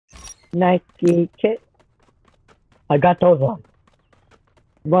Nike kit. I got those on.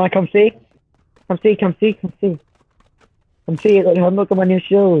 You wanna come see? Come see, come see, come see. Come see, look at my new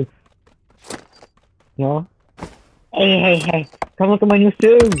shoes. You know? Hey, come look at my new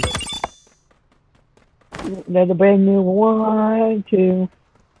shoes. They're the brand new 1, 2.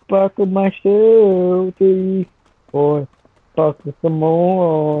 Buckle my shoe, 3, 4. Buckle some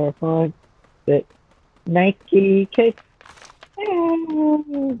more, 5, 6. Nike kicks.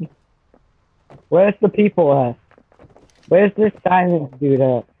 Where's the people at? Where's this silent dude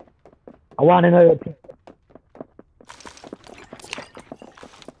at? I want to know the people.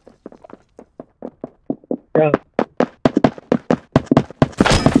 Go.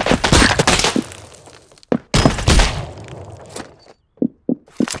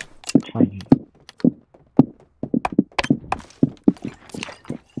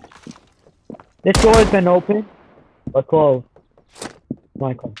 This door has been open or closed?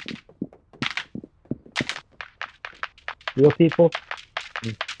 Michael. Real people?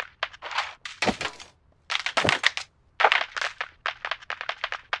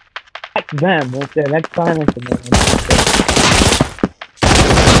 That's them, won't they? That's silence in there.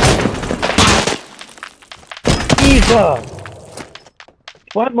 Jesus!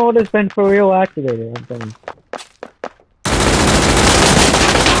 What mode has been for real activated? I'm saying.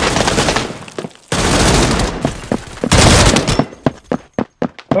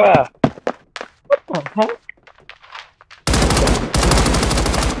 Bruh. What the heck?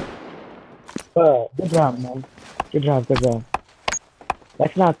 Bruh, good job, man. Good job, good job.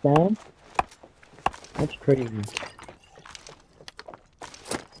 That's not them. That's crazy.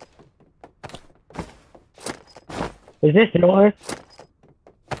 Is this yours?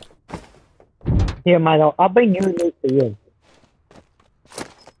 Here, Milo, I'll bring you loot for you.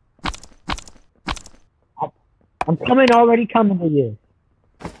 I'm already coming to you.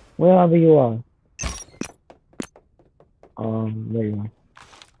 Wherever you are. There you are.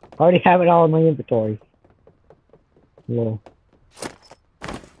 I already have it all in my inventory. Yeah.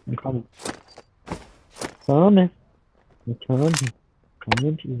 I'm coming. Coming. I'm coming.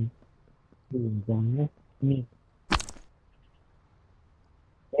 Coming to you. You're down there. Me.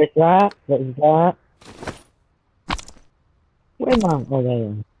 There's that. There's that. Where am I? Oh, there you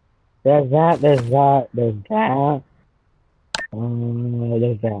are. There's that. There's that. There's that.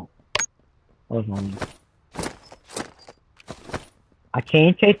 There's that. Hold on. I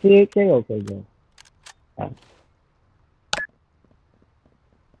can't chase the AK? Okay, good.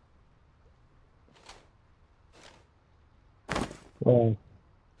 Well,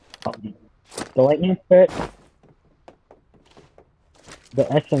 the lightning fit. The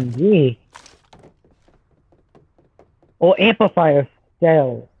SMG. Or amplifier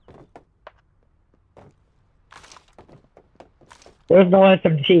sales. There's no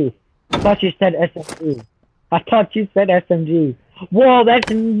SMG. I thought you said SMG. I thought you said SMG. Whoa,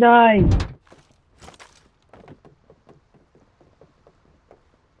 that's nice!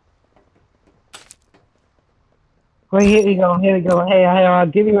 Wait, here we go, here we go. Hey, I'll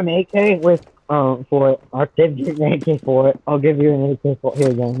give you an AK with, for it. I'll give you an AK for it. I'll give you an AK for it. Here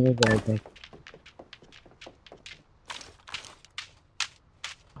we go, here's the AK.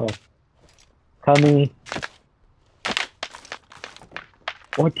 Cool. Coming.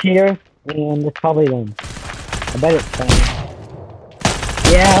 What's here? And it's probably them. I bet it's them.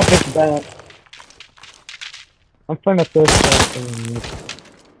 Yeah, I hope it's bad. I'm trying to throw stuff.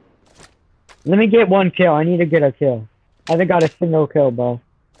 Let me get one kill. I need to get a kill. I haven't got a single kill, bro.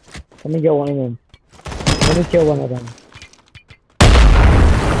 Let me get one of them. Let me kill one of them.